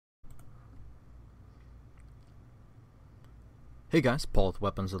Hey guys, Paul with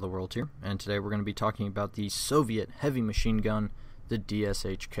Weapons of the World here, and today we're going to be talking about the Soviet heavy machine gun, the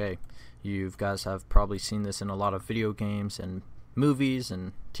DShk. You guys have probably seen this in a lot of video games and movies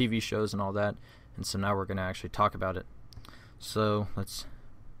and TV shows and all that, and so now we're going to actually talk about it. So let's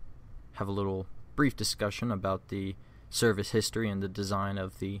have a little brief discussion about the service history and the design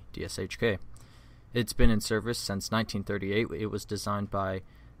of the DShk. It's been in service since 1938. It was designed by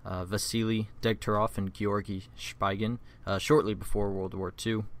Vasily Degtyarev and Georgy Shpygin shortly before World War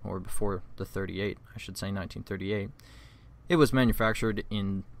II, or before the 38, I should say 1938. It was manufactured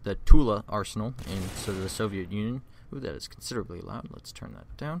in the Tula arsenal in the Soviet Union. Ooh, that is considerably loud. Let's turn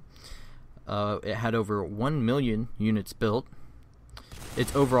that down. It had over 1 million units built.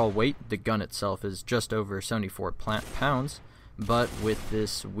 Its overall weight, the gun itself, is just over 74 pounds, but with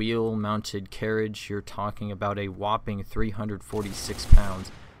this wheel-mounted carriage, you're talking about a whopping 346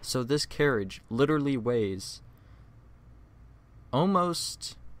 pounds. So this carriage literally weighs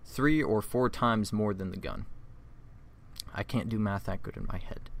almost 3 or 4 times more than the gun. I can't do math that good in my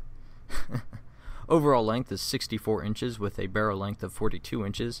head. Overall length is 64 inches with a barrel length of 42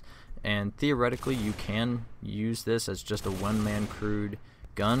 inches, and theoretically you can use this as just a one-man crewed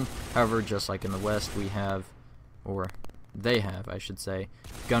gun. However, just like in the West, we have, or they have, I should say,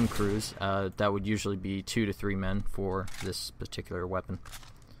 gun crews that would usually be 2 to 3 men for this particular weapon.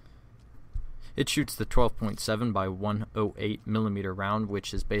 It shoots the 12.7 by 108 millimeter round,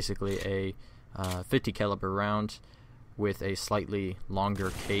 which is basically a 50 caliber round with a slightly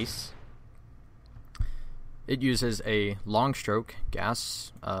longer case. It uses a long stroke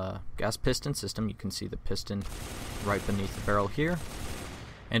gas piston system. You can see the piston right beneath the barrel here.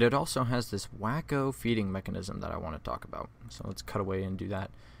 And it also has this wacko feeding mechanism that I want to talk about. So let's cut away and do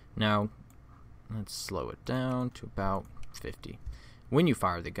that. Now, let's slow it down to about 50. When you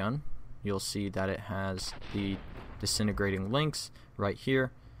fire the gun, you'll see that it has the disintegrating links right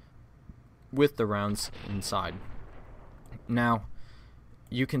here with the rounds inside. Now,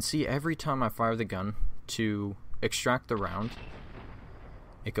 you can see every time I fire the gun to extract the round,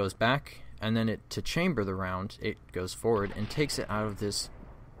 it goes back, and then to chamber the round, it goes forward and takes it out of this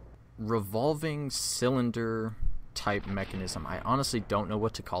revolving cylinder type mechanism. I honestly don't know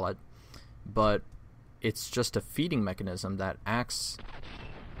what to call it, but it's just a feeding mechanism that acts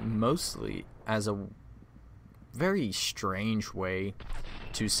mostly as a very strange way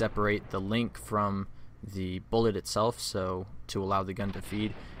to separate the link from the bullet itself, so to allow the gun to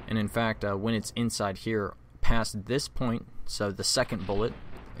feed. And in fact, when it's inside here past this point, so the second bullet,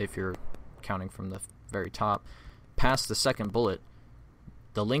 if you're counting from the very top, past the second bullet,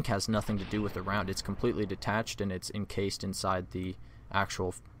 the link has nothing to do with the round. It's completely detached and it's encased inside the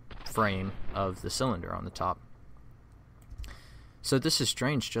actual frame of the cylinder on the top. So this is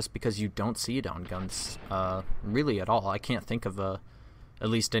strange just because you don't see it on guns really at all. I can't think of at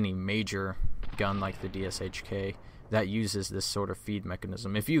least any major gun like the DShk that uses this sort of feed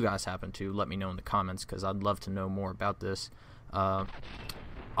mechanism. If you guys happen to, let me know in the comments, because I'd love to know more about this.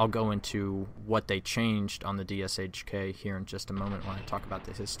 I'll go into what they changed on the DShk here in just a moment when I talk about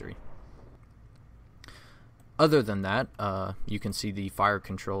the history. Other than that, you can see the fire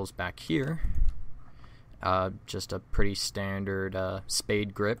controls back here. Just a pretty standard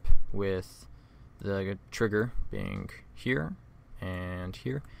spade grip with the trigger being here and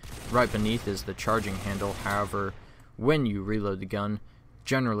here. Right beneath is the charging handle. However, when you reload the gun,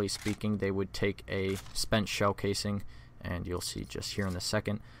 generally speaking, they would take a spent shell casing, and you'll see just here in a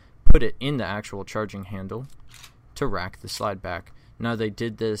second, put it in the actual charging handle to rack the slide back. Now they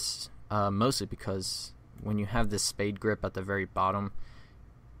did this mostly because when you have this spade grip at the very bottom,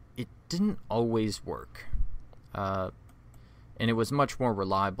 it didn't always work. And it was much more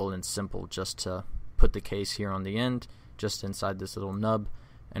reliable and simple just to put the case here on the end, just inside this little nub,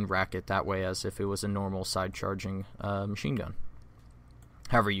 and rack it that way as if it was a normal side charging machine gun.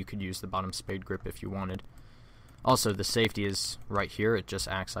 However, you could use the bottom spade grip if you wanted. Also, the safety is right here. It just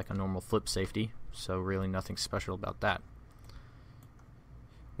acts like a normal flip safety, so really nothing special about that.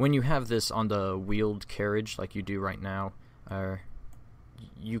 When you have this on the wheeled carriage like you do right now,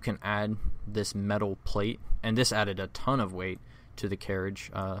 you can add this metal plate, and this added a ton of weight to the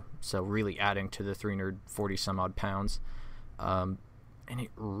carriage, so really adding to the 340 some odd pounds, and it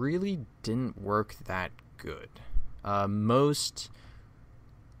really didn't work that good. Most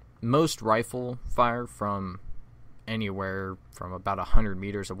rifle fire from anywhere from about 100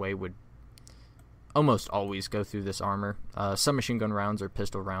 meters away would almost always go through this armor. Some machine gun rounds or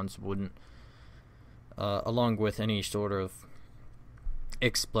pistol rounds wouldn't, along with any sort of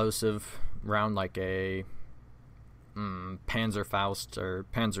explosive round like a Panzerfaust or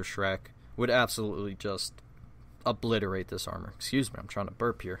Panzerschreck would absolutely just obliterate this armor. Excuse me, I'm trying to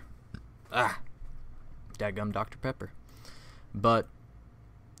burp here. Ah, dadgum Dr. Pepper. But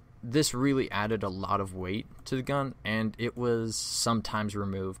this really added a lot of weight to the gun, and it was sometimes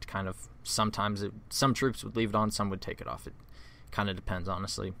removed, kind of. Sometimes some troops would leave it on, some would take it off. It kind of depends,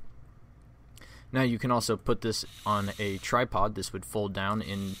 honestly. Now you can also put this on a tripod. This would fold down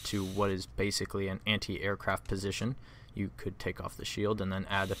into what is basically an anti-aircraft position. You could take off the shield and then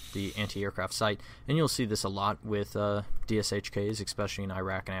add the anti-aircraft sight, and you'll see this a lot with DSHKs, especially in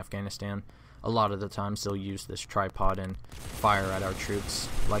Iraq and Afghanistan. A lot of the times they'll use this tripod and fire at our troops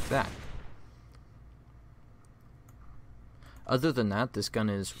like that. Other than that, this gun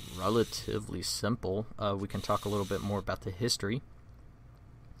is relatively simple. We can talk a little bit more about the history.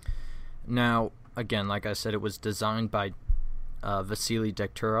 Now, again, like I said, it was designed by Vasily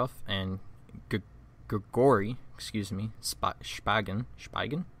Dekturov and Grigory, Shpagin,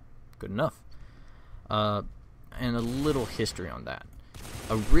 good enough. And a little history on that.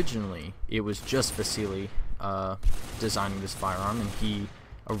 Originally, it was just Vasily designing this firearm, and he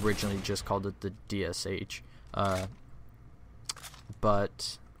originally just called it the DSH,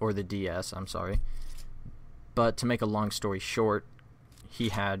 or the DS, I'm sorry. But to make a long story short, he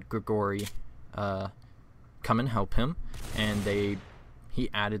had Grigory come and help him, and he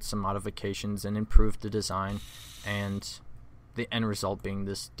added some modifications and improved the design, and the end result being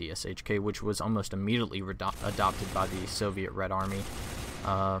this DSHK, which was almost immediately adopted by the Soviet Red Army,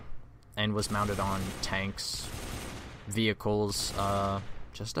 and was mounted on tanks, vehicles,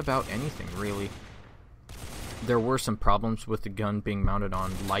 just about anything, really. There were some problems with the gun being mounted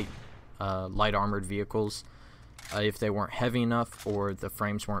on light armored vehicles. If they weren't heavy enough or the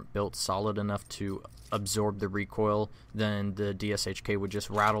frames weren't built solid enough to absorb the recoil, then the DSHK would just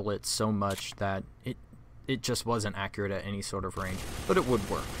rattle it so much that it just wasn't accurate at any sort of range, but it would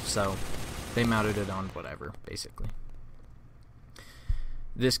work, so they mounted it on whatever, basically.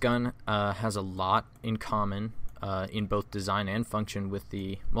 This gun has a lot in common in both design and function with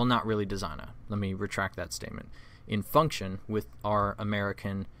the, well, not really design, let me retract that statement. In function with our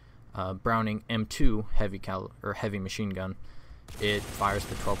American Browning M2 heavy machine gun. It fires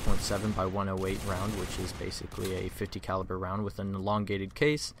the 12.7 by 108 round, which is basically a 50 caliber round with an elongated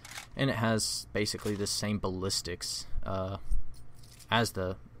case, and it has basically the same ballistics as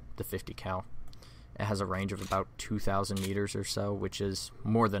the 50 cal. It has a range of about 2,000 meters or so, which is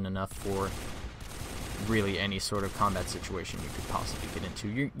more than enough for really any sort of combat situation you could possibly get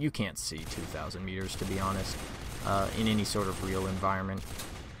into. You can't see 2,000 meters, to be honest, in any sort of real environment.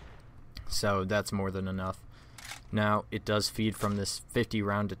 So that's more than enough. Now, it does feed from this 50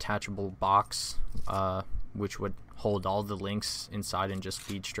 round detachable box, which would hold all the links inside and just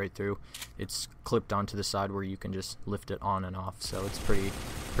feed straight through. It's clipped onto the side where you can just lift it on and off, so it's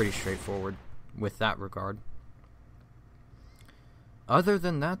pretty straightforward with that regard. Other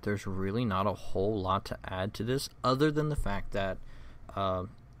than that, there's really not a whole lot to add to this, other than the fact that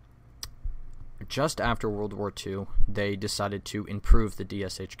just after World War II, they decided to improve the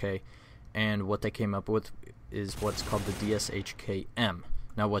DSHK, and what they came up with is what's called the DShk-M.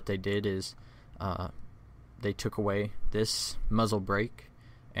 Now, what they did is they took away this muzzle brake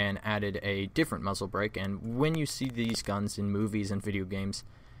and added a different muzzle brake, and when you see these guns in movies and video games,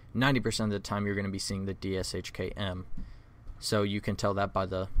 90% of the time you're going to be seeing the DSHK-M. So you can tell that by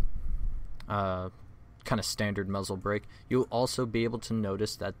the kind of standard muzzle brake. You'll also be able to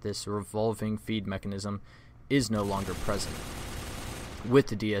notice that this revolving feed mechanism is no longer present. With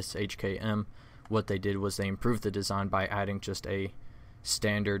the DSHK-M, what they did was they improved the design by adding just a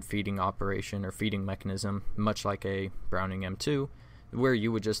standard feeding operation or feeding mechanism, much like a Browning M2, where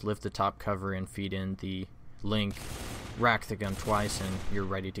you would just lift the top cover and feed in the link, rack the gun twice, and you're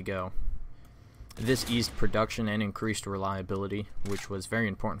ready to go. This eased production and increased reliability, which was very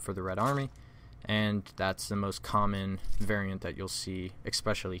important for the Red Army, and that's the most common variant that you'll see,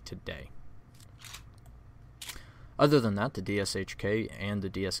 especially today. Other than that, the DSHK and the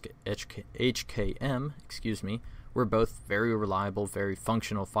DSHK-M, were both very reliable, very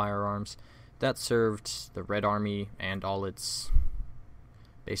functional firearms that served the Red Army and all its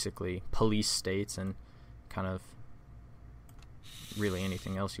basically police states and kind of really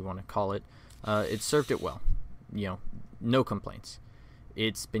anything else you want to call it. It served it well, no complaints.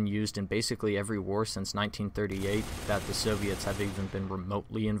 It's been used in basically every war since 1938 that the Soviets have even been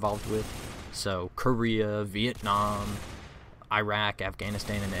remotely involved with. So Korea, Vietnam, Iraq,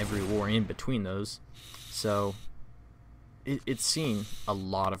 Afghanistan, and every war in between those. So it's seen a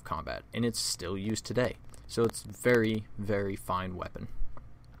lot of combat, and it's still used today. So it's very, very fine weapon.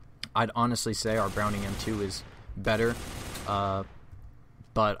 I'd honestly say our Browning M2 is better,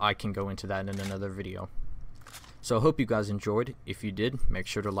 but I can go into that in another video. So I hope you guys enjoyed. If you did, make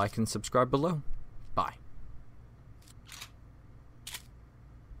sure to like and subscribe below. Bye.